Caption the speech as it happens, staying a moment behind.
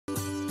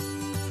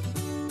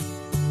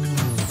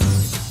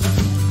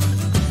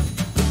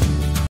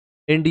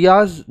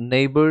India's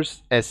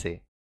Neighbours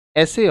Essay.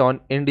 Essay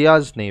on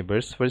India's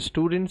neighbours for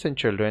students and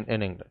children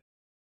in English.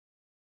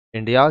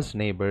 India's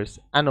neighbours,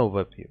 an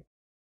overview.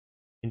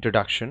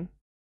 Introduction.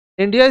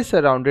 India is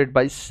surrounded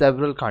by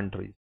several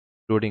countries,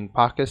 including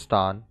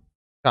Pakistan,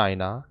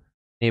 China,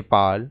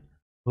 Nepal,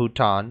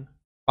 Bhutan,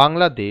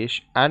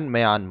 Bangladesh, and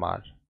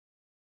Myanmar.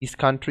 These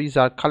countries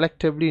are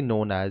collectively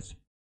known as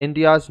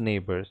India's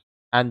neighbours,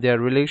 and their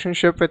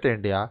relationship with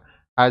India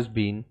has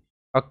been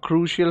a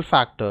crucial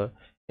factor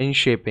in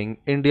shaping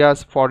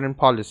India's foreign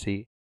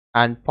policy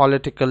and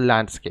political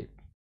landscape.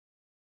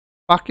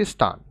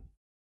 Pakistan.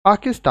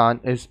 Pakistan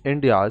is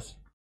India's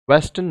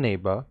western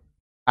neighbor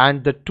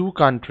and the two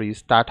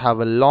countries that have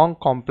a long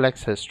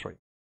complex history.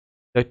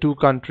 The two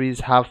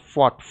countries have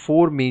fought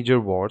four major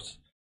wars,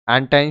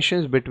 and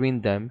tensions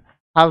between them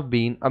have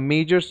been a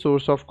major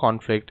source of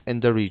conflict in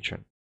the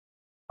region.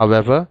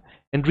 However,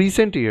 in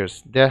recent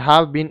years, there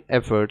have been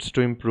efforts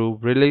to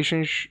improve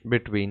relations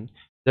between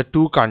the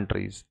two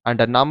countries, and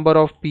a number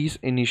of peace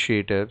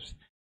initiatives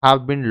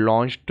have been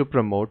launched to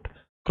promote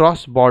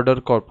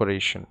cross-border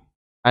cooperation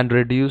and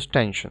reduce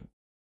tension.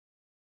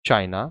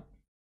 China.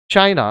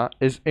 China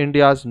is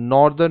India's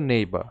northern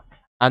neighbor,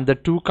 and the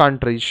two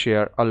countries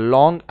share a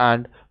long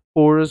and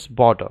porous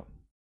border.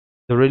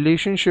 The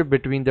relationship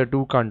between the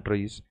two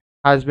countries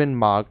has been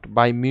marked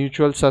by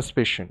mutual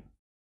suspicion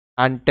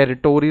and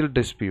territorial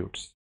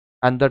disputes,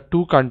 and the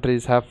two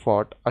countries have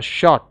fought a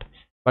short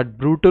but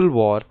brutal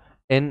war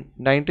in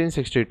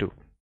 1962.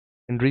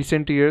 In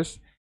recent years,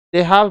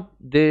 there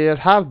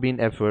have been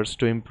efforts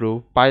to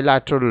improve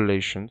bilateral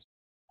relations,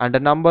 and a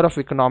number of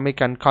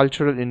economic and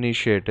cultural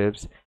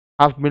initiatives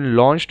have been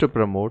launched to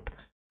promote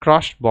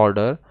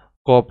cross-border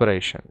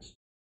cooperations.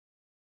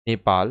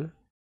 Nepal.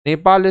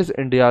 Nepal is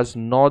India's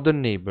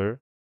northern neighbor,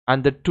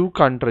 and the two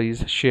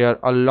countries share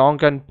a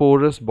long and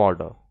porous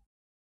border.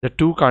 The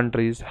two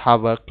countries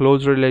have a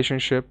close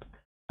relationship,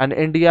 and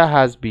India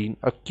has been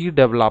a key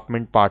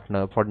development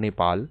partner for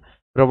Nepal,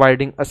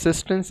 providing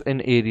assistance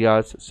in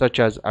areas such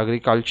as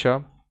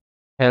agriculture,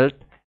 health,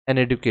 and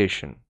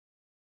education.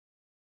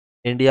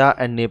 India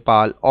and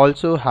Nepal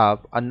also have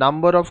a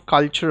number of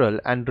cultural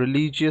and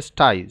religious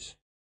ties,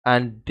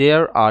 and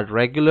there are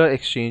regular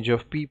exchange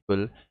of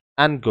people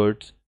and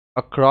goods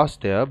across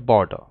their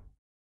border.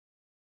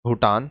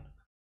 Bhutan.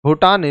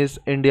 Bhutan is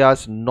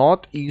India's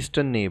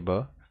northeastern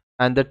neighbor,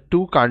 and the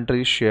two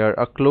countries share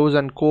a close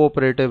and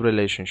cooperative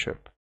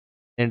relationship.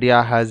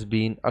 India has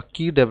been a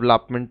key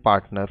development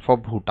partner for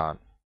Bhutan,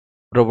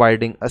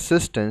 providing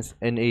assistance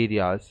in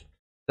areas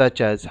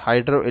such as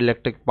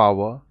hydroelectric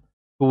power,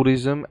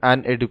 tourism,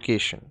 and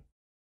education.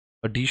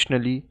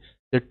 Additionally,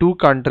 the two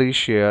countries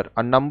share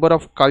a number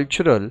of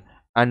cultural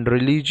and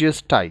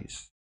religious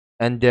ties,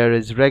 and there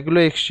is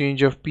regular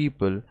exchange of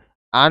people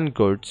and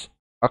goods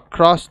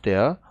across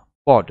their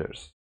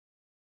borders.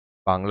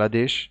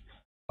 Bangladesh.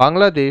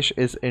 Bangladesh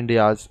is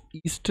India's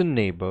eastern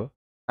neighbor,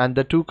 and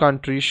the two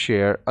countries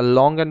share a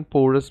long and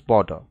porous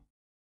border.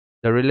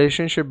 The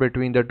relationship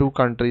between the two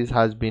countries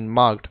has been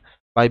marked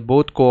by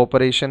both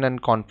cooperation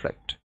and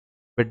conflict,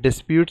 with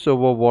disputes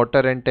over water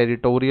and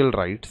territorial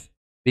rights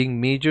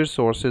being major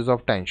sources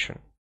of tension.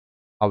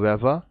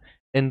 However,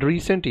 in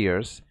recent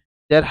years,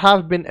 there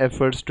have been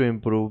efforts to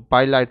improve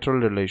bilateral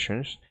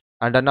relations,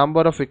 and a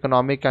number of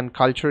economic and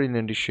cultural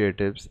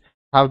initiatives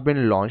have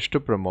been launched to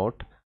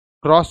promote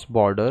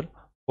cross-border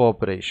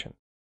cooperation.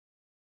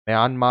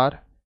 Myanmar.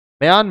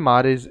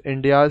 Myanmar is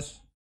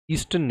India's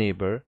eastern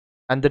neighbor,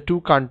 and the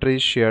two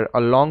countries share a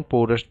long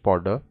porous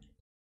border.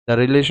 The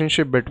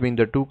relationship between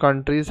the two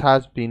countries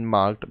has been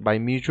marked by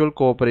mutual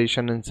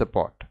cooperation and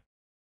support,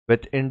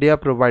 with India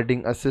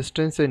providing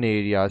assistance in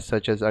areas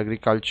such as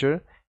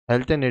agriculture,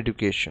 health, and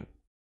education.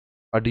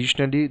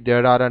 Additionally,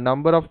 there are a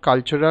number of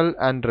cultural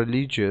and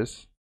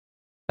religious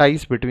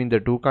ties between the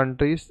two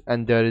countries,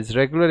 and there is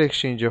regular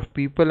exchange of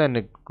people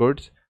and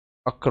goods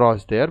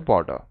across their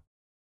border.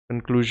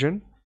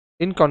 Conclusion.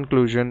 In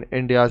conclusion,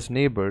 India's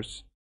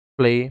neighbors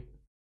play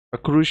a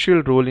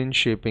crucial role in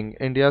shaping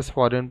India's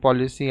foreign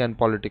policy and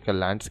political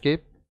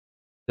landscape.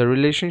 The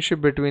relationship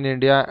between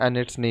India and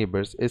its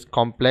neighbors is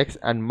complex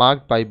and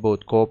marked by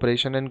both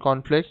cooperation and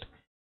conflict,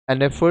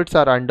 and efforts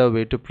are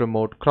underway to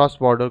promote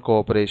cross-border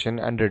cooperation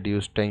and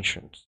reduce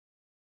tensions.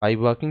 By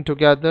working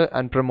together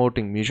and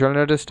promoting mutual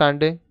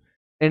understanding,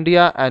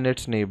 India and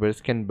its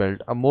neighbors can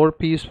build a more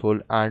peaceful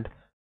and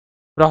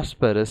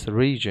prosperous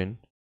region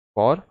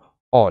for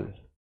all.